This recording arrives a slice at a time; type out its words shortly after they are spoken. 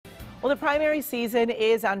Well, the primary season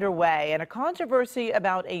is underway, and a controversy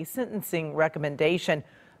about a sentencing recommendation.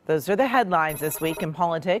 Those are the headlines this week in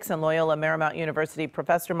politics, and Loyola Marymount University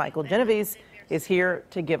professor Michael Genovese is here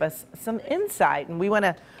to give us some insight. And we want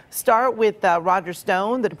to start with Roger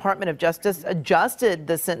Stone. The Department of Justice adjusted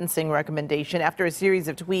the sentencing recommendation after a series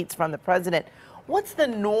of tweets from the president. What's the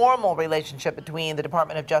normal relationship between the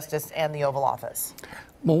Department of Justice and the Oval Office?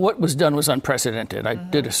 Well, what was done was unprecedented. I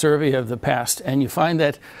did a survey of the past, and you find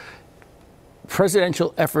that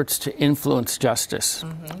presidential efforts to influence justice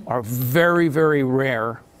are very, very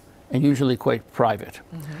rare and usually quite private.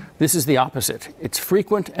 This is the opposite. It's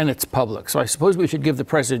frequent and it's public. So I suppose we should give the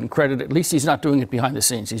president credit. At least he's not doing it behind the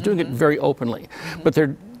scenes. He's doing it very openly. But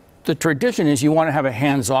the tradition is you want to have a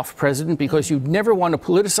hands-off president because you never want to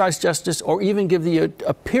politicize justice or even give the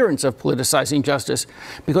appearance of politicizing justice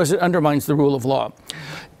because it undermines the rule of law.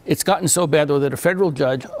 It's gotten so bad, though, that a federal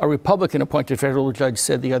judge, a Republican-appointed federal judge,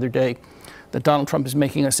 said the other day that Donald Trump is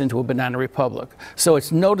making us into a banana republic. So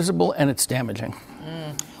it's noticeable and it's damaging.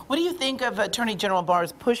 What do you think of Attorney General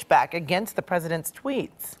Barr's pushback against the president's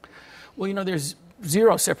tweets? Well, you know, there's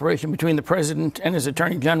zero separation between the president and his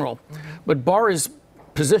attorney general. But Barr's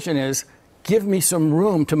position is, give me some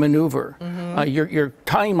room to maneuver. You're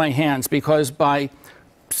tying my hands because by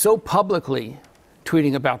so publicly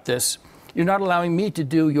tweeting about this, you're not allowing me to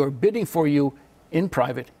do your bidding for you in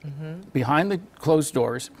private, behind the closed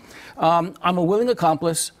doors. I'm a willing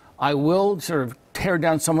accomplice. I will sort of tear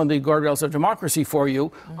down some of the guardrails of democracy for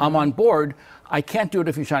you. I'm on board. I can't do it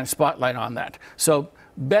if you shine a spotlight on that. So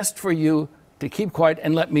best for you to keep quiet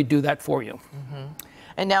and let me do that for you.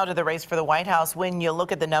 And now to the race for the White House. When you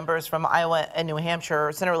look at the numbers from Iowa and New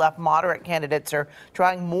Hampshire, center-left moderate candidates are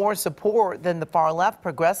drawing more support than the far-left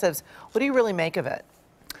progressives. What do you really make of it?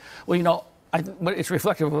 Well, you know, it's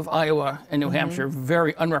reflective of Iowa and New Hampshire,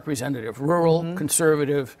 very unrepresentative, rural,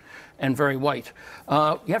 conservative, and very white.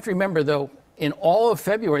 You have to remember, though, in all of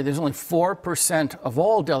February, there's only 4% of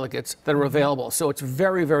all delegates that are available. So it's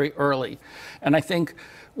very, very early. And I think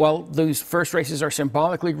while these first races are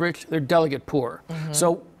symbolically rich, they're delegate poor.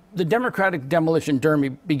 So the Democratic demolition derby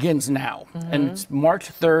begins now. And it's March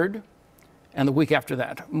 3rd and the week after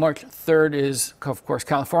that. March 3rd is, of course,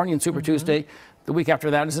 California and Super Tuesday. The week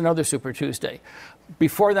after that is another Super Tuesday.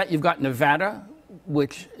 Before that, you've got Nevada,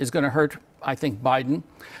 which is going to hurt, I think, Biden.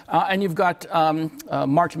 And you've got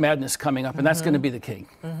March Madness coming up, and that's going to be the key.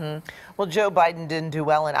 Well, Joe Biden didn't do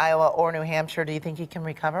well in Iowa or New Hampshire. Do you think he can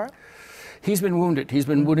recover? He's been wounded. He's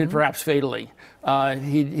been wounded perhaps fatally.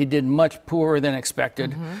 He did much poorer than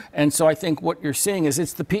expected. And so I think what you're seeing is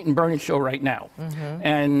it's the Pete and Bernie show right now.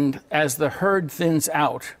 And as the herd thins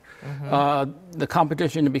out, the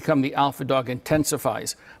competition to become the alpha dog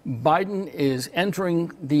intensifies. Biden is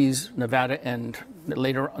entering these Nevada and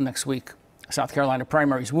later next week, South Carolina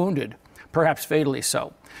primaries wounded, perhaps fatally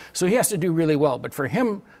so. So he has to do really well. But for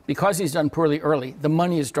him, because he's done poorly early, the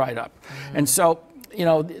money is dried up. And so, you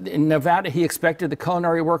know, in Nevada, he expected the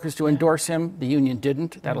culinary workers to endorse him. The union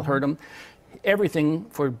didn't. That'll hurt him. Everything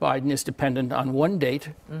for Biden is dependent on one date.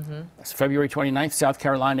 That's February 29th, South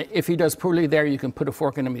Carolina. If he does poorly there, you can put a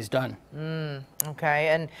fork in him. He's done. Okay.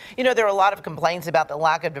 And, you know, there are a lot of complaints about the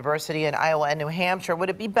lack of diversity in Iowa and New Hampshire.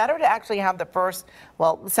 Would it be better to actually have the first,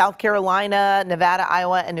 well, South Carolina, Nevada,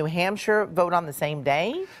 Iowa, and New Hampshire vote on the same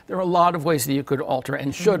day? There are a lot of ways that you could alter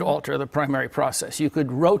and should alter the primary process. You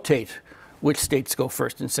could rotate which states go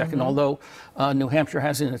first and second, although New Hampshire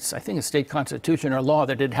has in its, I think, a state constitution or law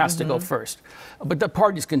that it has to go first. But the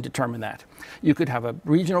parties can determine that. You could have a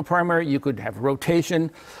regional primary, you could have rotation.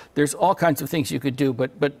 There's all kinds of things you could do,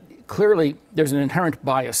 but clearly there's an inherent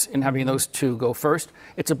bias in having those two go first.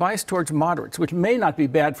 It's a bias towards moderates, which may not be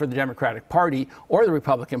bad for the Democratic Party or the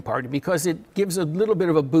Republican Party because it gives a little bit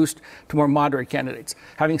of a boost to more moderate candidates.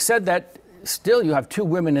 Having said that, still you have two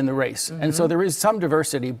women in the race, and so there is some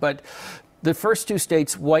diversity, but the first two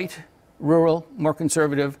states, white, rural, more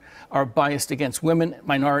conservative, are biased against women,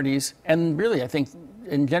 minorities, and really, I think,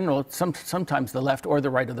 in general, sometimes the left or the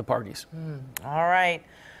right of the parties. All right.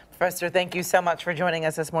 Professor, thank you so much for joining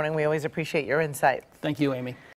us this morning. We always appreciate your insight. Thank you, Amy.